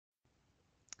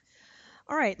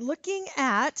All right, looking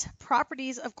at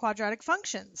properties of quadratic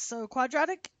functions. So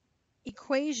quadratic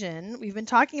equation, we've been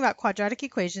talking about quadratic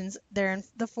equations. They're in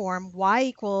the form y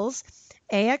equals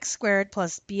ax squared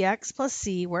plus bx plus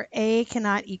c, where a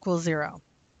cannot equal 0.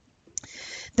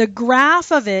 The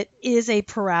graph of it is a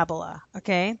parabola,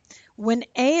 okay? When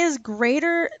a is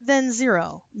greater than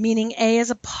 0, meaning a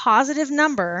is a positive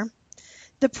number,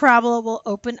 the parabola will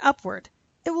open upward.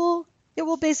 It will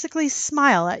basically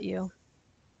smile at you.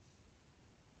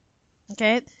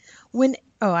 Okay,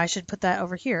 I should put that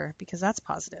over here because that's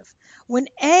positive. When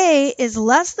a is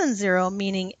less than 0,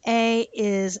 meaning a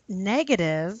is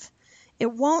negative,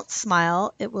 it won't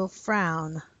smile, it will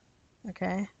frown.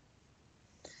 Okay,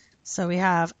 so we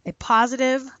have a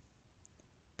positive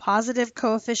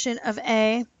coefficient of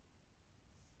a,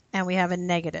 and we have a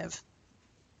negative.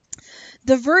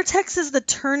 The vertex is the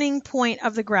turning point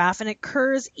of the graph, and it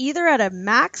occurs either at a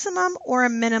maximum or a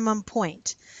minimum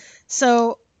point.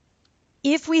 So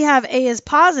if we have a is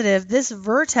positive, this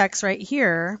vertex right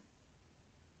here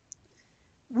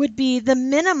would be the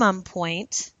minimum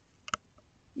point.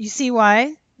 You see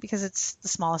why? Because it's the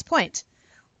smallest point.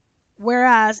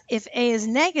 Whereas if a is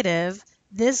negative,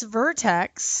 this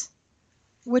vertex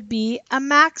would be a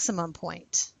maximum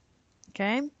point.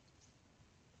 Okay?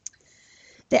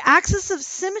 The axis of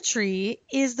symmetry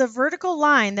is the vertical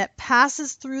line that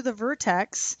passes through the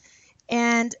vertex,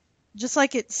 and just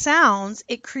like it sounds,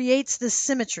 it creates this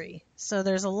symmetry. So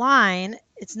there's a line,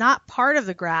 it's not part of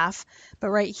the graph, but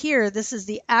right here, this is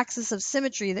the axis of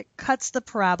symmetry that cuts the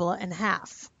parabola in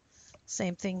half.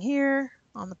 Same thing here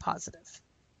on the positive.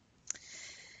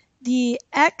 The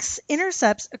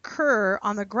x-intercepts occur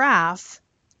on the graph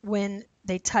when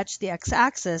they touch the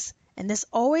x-axis, and this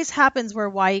always happens where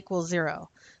y equals 0.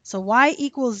 So y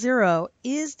equals 0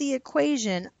 is the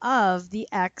equation of the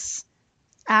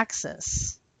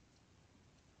x-axis.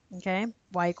 Okay,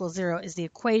 y equals 0 is the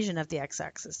equation of the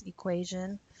x-axis.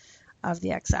 Equation of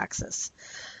the x-axis.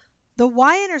 The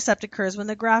y-intercept occurs when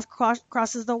the graph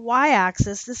crosses the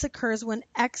y-axis. This occurs when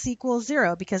x equals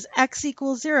 0, because x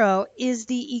equals 0 is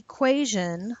the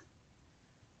equation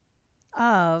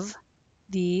of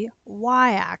the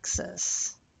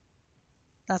y-axis.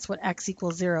 That's what x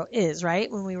equals 0 is, right?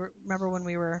 Remember when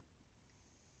we were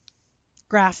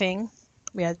graphing,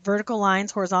 we had vertical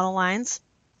lines, horizontal lines.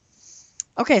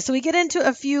 Okay, so we get into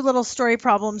a few little story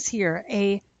problems here.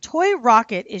 A toy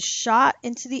rocket is shot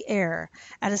into the air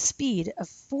at a speed of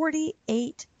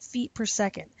 48 feet per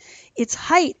second. Its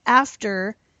height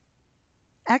after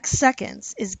x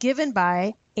seconds is given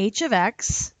by h of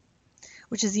x,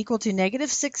 which is equal to negative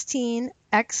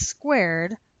 16x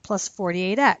squared plus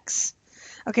 48x.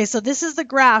 Okay, so this is the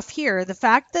graph here. The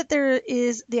fact that there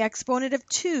is the exponent of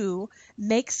 2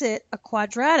 makes it a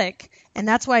quadratic, and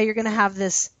that's why you're going to have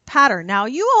this pattern. Now,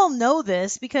 you all know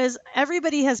this because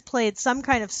everybody has played some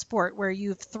kind of sport where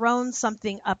you've thrown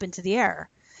something up into the air.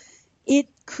 It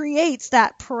creates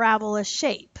that parabola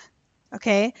shape.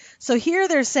 Okay, so here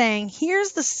they're saying,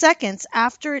 here's the seconds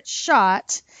after it's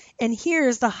shot, and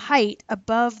here's the height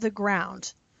above the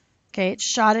ground. Okay, it's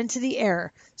shot into the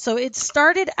air. So it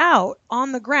started out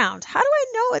on the ground. How do I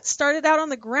know it started out on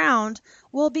the ground?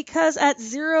 Well, because at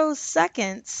 0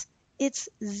 seconds, it's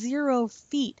 0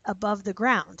 feet above the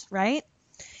ground, right?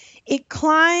 It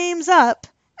climbs up.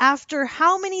 After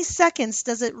how many seconds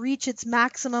does it reach its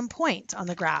maximum point on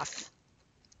the graph?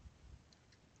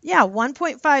 Yeah,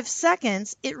 1.5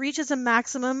 seconds, it reaches a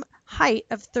maximum height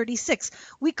of 36.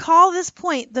 We call this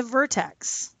point the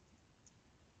vertex.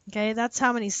 Okay, that's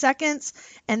how many seconds,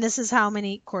 and this is how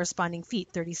many corresponding feet,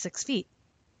 36 feet.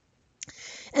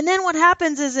 And then what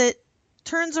happens is it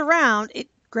turns around,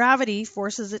 gravity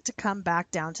forces it to come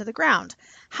back down to the ground.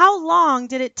 How long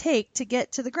did it take to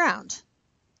get to the ground?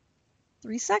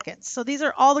 3 seconds. So these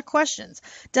are all the questions.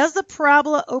 Does the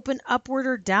parabola open upward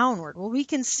or downward? Well, we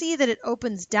can see that it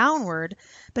opens downward,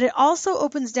 but it also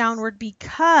opens downward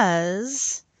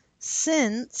because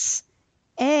since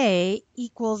a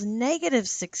equals negative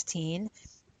 16,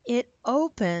 it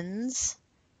opens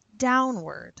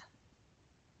downward.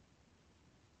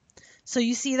 So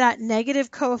you see that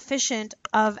negative coefficient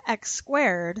of x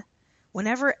squared.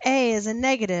 Whenever a is a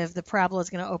negative, the parabola is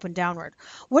going to open downward.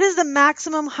 What is the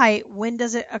maximum height? When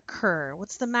does it occur?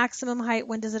 What's the maximum height?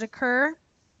 When does it occur?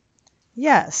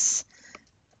 Yes,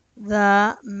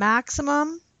 the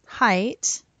maximum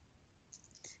height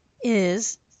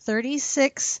is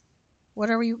 36. What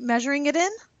are we measuring it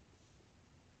in?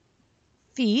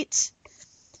 Feet.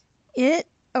 It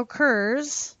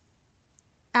occurs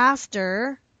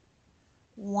after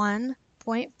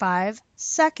 1.5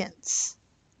 seconds.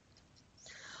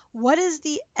 What is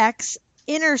the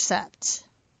x-intercept?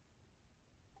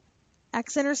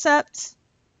 X-intercept?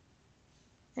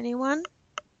 Anyone?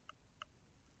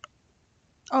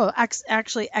 Oh,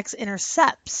 actually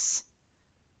X-intercepts.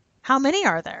 How many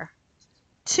are there?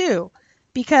 2,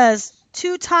 because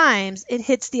 2 times it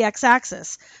hits the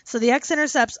x-axis. So the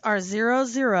x-intercepts are 0,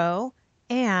 0,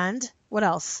 and what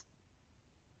else?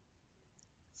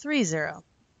 3, 0.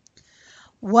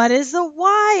 What is the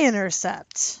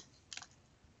y-intercept?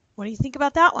 What do you think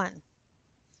about that one?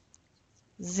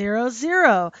 0,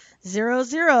 0, 0,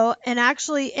 0. And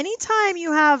actually, anytime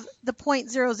you have the point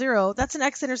 0, 0, that's an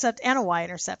x-intercept and a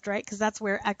y-intercept, right? Because that's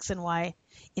where x and y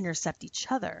intercept each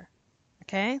other.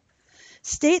 Okay?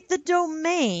 State the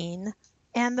domain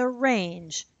and the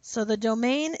range. So the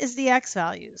domain is the x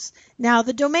values. Now,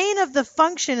 the domain of the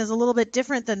function is a little bit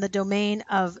different than the domain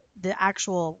of the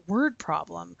actual word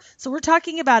problem. So we're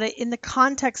talking about it in the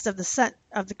context of the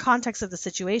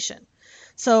situation.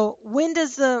 So when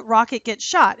does the rocket get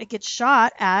shot? It gets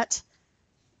shot at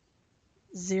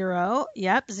 0,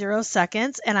 0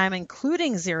 seconds, and I'm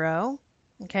including 0,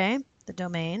 okay, the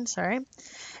domain, sorry.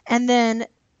 And then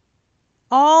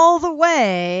all the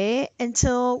way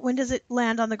until when does it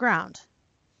land on the ground?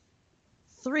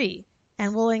 3,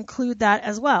 and we'll include that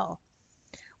as well.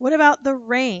 What about the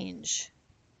range?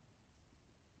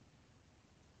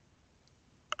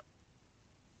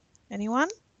 Anyone?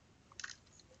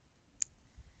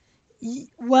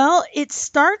 Well, it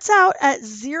starts out at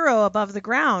 0 above the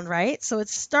ground, right? So it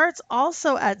starts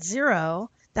also at 0.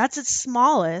 That's its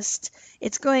smallest.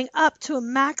 It's going up to a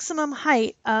maximum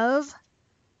height of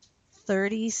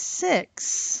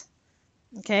 36.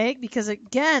 Okay, because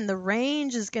again, the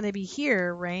range is going to be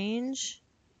here. Range,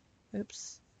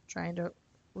 oops, trying to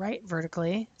write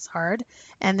vertically. It's hard.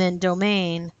 And then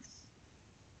domain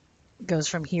goes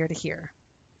from here to here,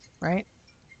 right?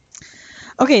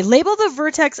 Okay, label the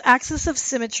vertex axis of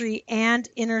symmetry and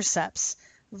intercepts.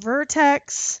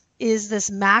 Vertex is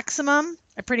this maximum.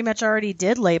 I pretty much already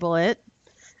did label it.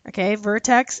 Okay,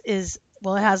 vertex is,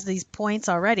 well, it has these points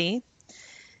already.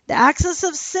 The axis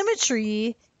of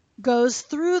symmetry goes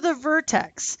through the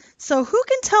vertex. So who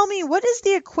can tell me what is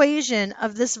the equation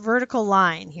of this vertical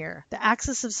line here, the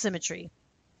axis of symmetry?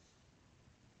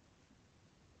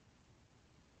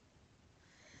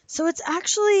 So it's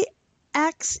actually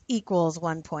x equals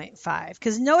 1.5,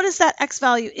 because notice that x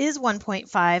value is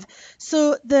 1.5.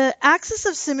 So the axis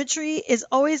of symmetry is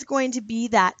always going to be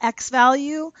that x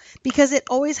value because it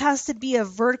always has to be a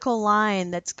vertical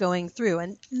line that's going through.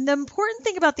 And the important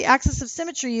thing about the axis of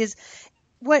symmetry is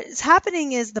what's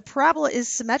happening is the parabola is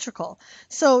symmetrical.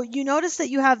 So you notice that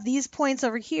you have these points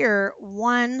over here,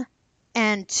 1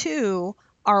 and 2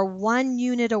 are 1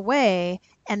 unit away,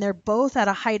 and they're both at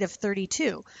a height of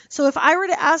 32. So if I were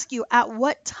to ask you, at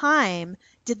what time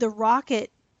did the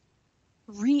rocket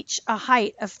reach a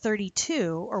height of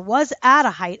 32, or was at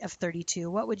a height of 32,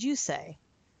 what would you say?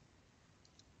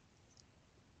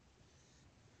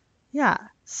 Yeah,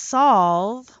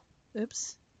 solve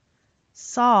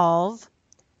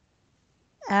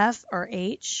f or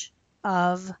h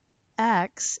of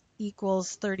x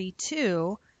equals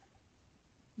 32.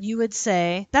 You would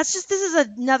say, this is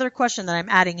another question that I'm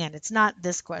adding in. It's not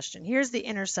this question. Here's the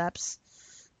intercepts.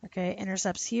 Okay,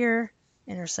 intercepts here,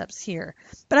 intercepts here.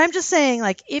 But I'm just saying,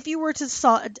 like, if you were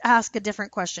to ask a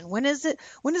different question, when is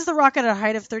the rocket at a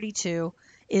height of 32?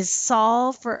 Is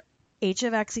solve for h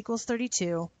of x equals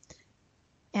 32.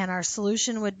 And our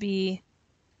solution would be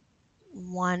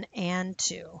 1 and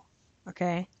 2.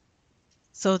 Okay?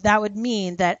 So that would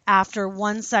mean that after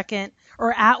 1 second,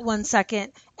 or at 1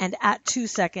 second and at 2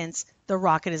 seconds, the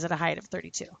rocket is at a height of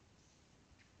 32.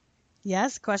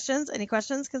 Yes? Questions? Any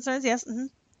questions? Concerns? Yes? Mm-hmm.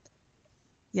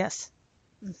 Yes.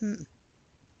 Mm-hmm.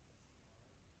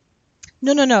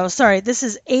 No. Sorry. This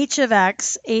is h of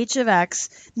x,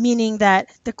 meaning that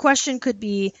the question could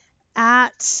be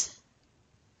at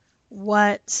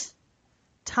what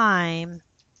time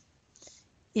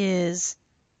is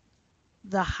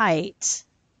the height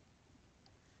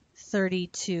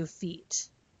 32 feet?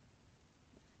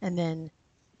 And then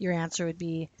your answer would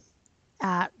be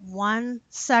at 1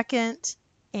 second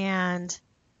and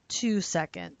 2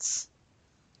 seconds,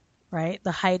 right?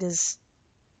 The height is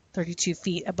 32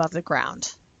 feet above the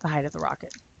ground, the height of the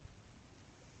rocket.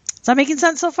 Is that making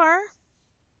sense so far?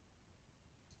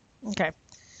 Okay.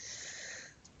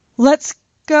 Let's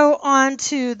go on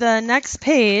to the next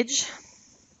page.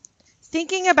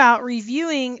 Thinking about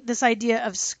reviewing this idea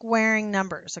of squaring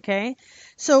numbers, okay?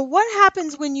 So what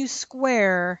happens when you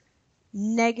square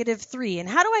 -3? And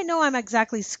how do I know I'm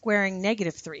exactly squaring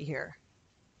 -3 here?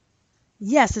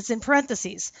 Yes, it's in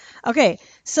parentheses. Okay,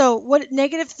 so what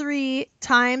 -3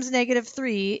 times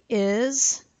 -3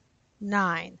 is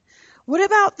 9. What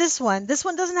about this one? This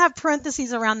one doesn't have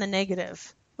parentheses around the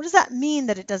negative. What does that mean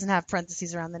that it doesn't have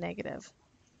parentheses around the negative?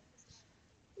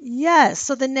 Yes,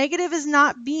 so the negative is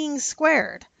not being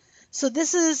squared. So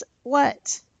this is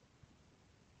what?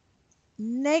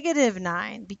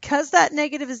 -9. Because that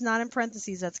negative is not in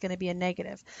parentheses, that's going to be a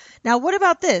negative. Now, what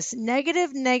about this?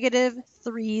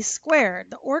 -3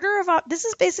 squared. The order of this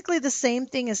is basically the same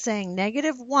thing as saying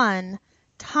 -1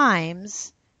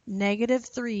 times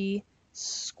 -3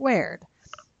 squared.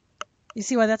 You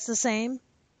see why that's the same?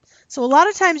 So a lot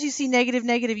of times you see negative,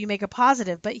 negative, you make a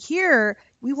positive. But here,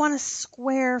 we want to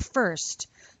square first.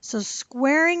 So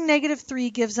squaring -3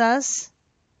 gives us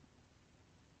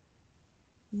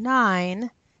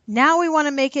 9. Now we want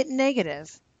to make it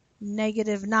negative,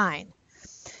 -9.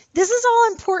 This is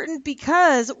all important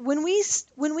because when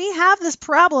we have this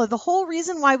parabola, the whole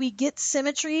reason why we get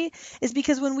symmetry is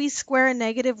because when we square a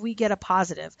negative, we get a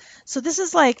positive. So this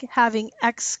is like having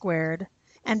x squared,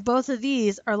 and both of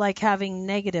these are like having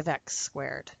 -x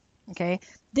squared. Okay,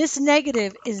 this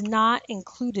negative is not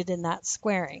included in that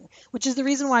squaring, which is the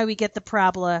reason why we get the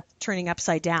parabola turning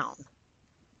upside down.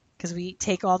 Because we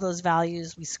take all those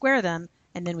values, we square them,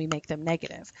 and then we make them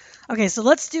negative. Okay, so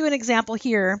let's do an example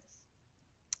here.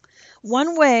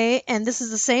 One way, and this is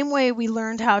the same way we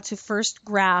learned how to first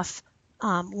graph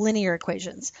linear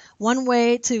equations. One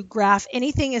way to graph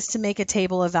anything is to make a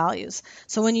table of values.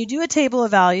 So when you do a table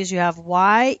of values, you have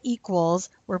y equals,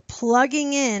 we're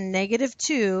plugging in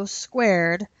 -2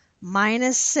 squared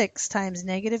minus 6 times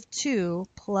 -2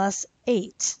 plus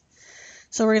 8.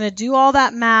 So we're going to do all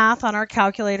that math on our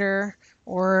calculator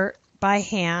or by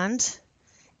hand.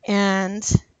 And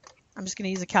I'm just going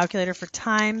to use a calculator for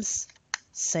time's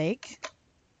sake.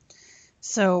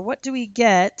 So what do we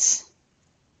get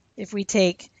if we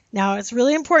take, now it's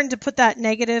really important to put that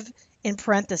negative in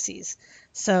parentheses.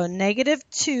 So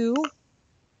 -2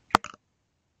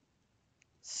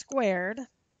 squared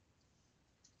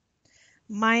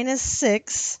minus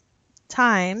 6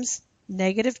 times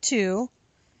 -2.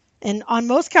 And on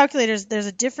most calculators, there's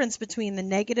a difference between the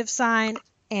negative sign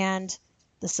and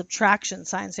the subtraction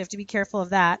sign. So you have to be careful of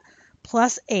that.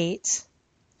 Plus 8.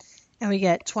 And we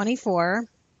get 24.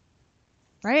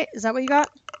 Right? Is that what you got?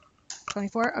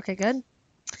 24? Okay, good.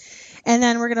 And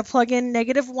then we're going to plug in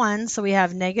 -1. So we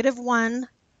have -1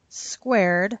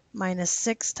 squared minus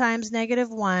 6 times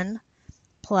 -1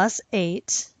 plus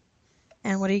 8.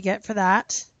 And what do you get for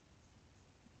that?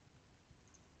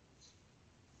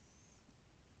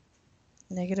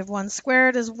 -1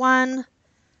 squared is 1,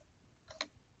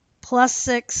 plus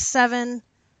 6, 7,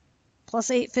 plus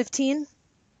 8, 15.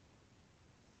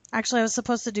 Actually, I was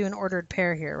supposed to do an ordered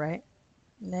pair here, right?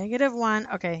 -1,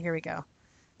 okay, here we go.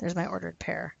 There's my ordered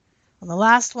pair. On the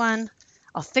last one,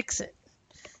 I'll fix it.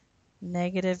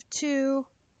 -2,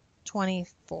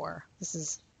 24. This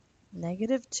is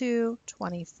 -2,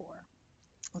 24.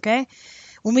 Okay?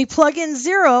 When we plug in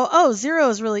 0, 0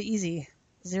 is really easy.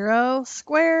 0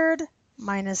 squared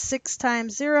minus 6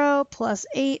 times 0 plus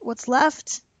 8. What's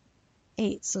left?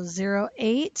 8. So 0,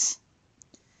 8.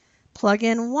 Plug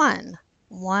in 1.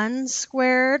 1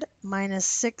 squared minus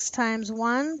 6 times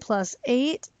 1 plus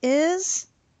 8 is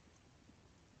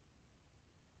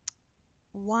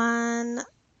 1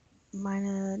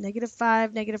 minus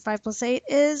 -5. -5 plus 8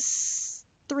 is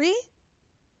 3.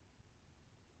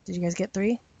 Did you guys get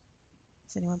 3?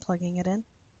 Is anyone plugging it in?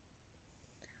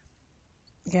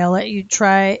 Okay, I'll let you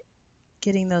try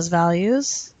getting those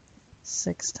values.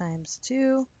 6 times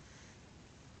 2.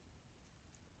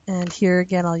 And here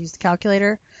again, I'll use the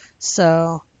calculator.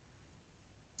 So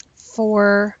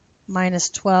 4 minus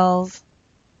 12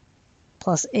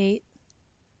 plus 8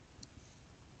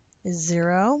 is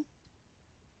 0.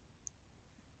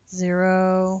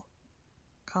 0,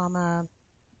 comma,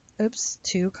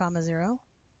 2, comma 0.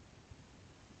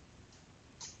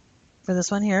 For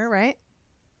this one here, right?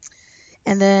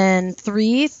 And then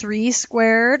 3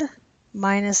 squared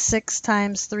minus 6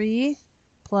 times 3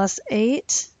 plus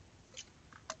 8.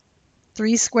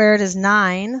 3 squared is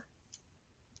 9.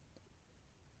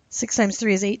 6 times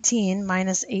 3 is 18,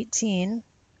 minus 18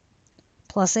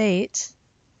 plus 8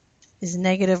 is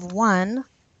 -1.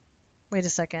 Wait a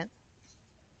second.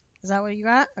 Is that what you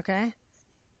got? Okay.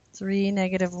 3,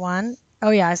 -1.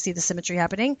 Oh yeah, I see the symmetry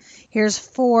happening. Here's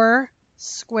 4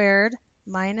 squared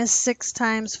minus 6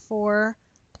 times 4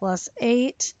 plus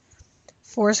 8.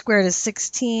 4 squared is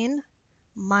 16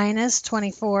 minus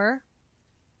 24.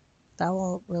 That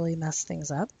will really mess things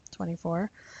up.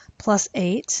 24 plus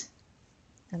 8.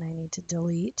 And I need to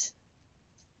delete.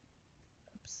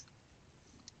 Oops.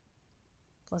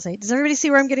 Plus 8. Does everybody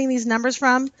see where I'm getting these numbers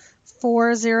from?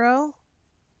 4, 0.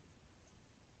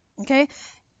 Okay.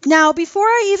 Now, before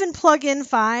I even plug in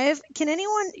 5,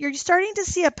 you're starting to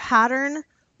see a pattern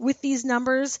with these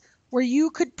numbers where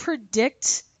you could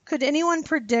anyone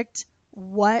predict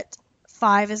what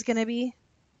 5 is going to be?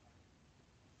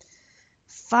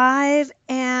 5,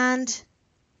 and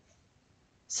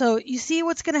so you see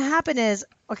what's going to happen is,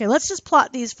 okay, let's just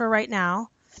plot these for right now.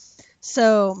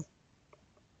 So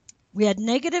we had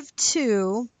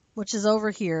 -2, which is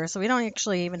over here, so we don't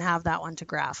actually even have that one to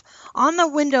graph. On the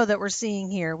window that we're seeing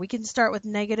here, we can start with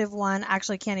 -1.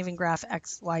 Actually, can't even graph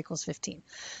y = 15.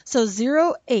 So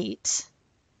 0, 8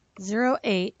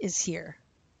 is here.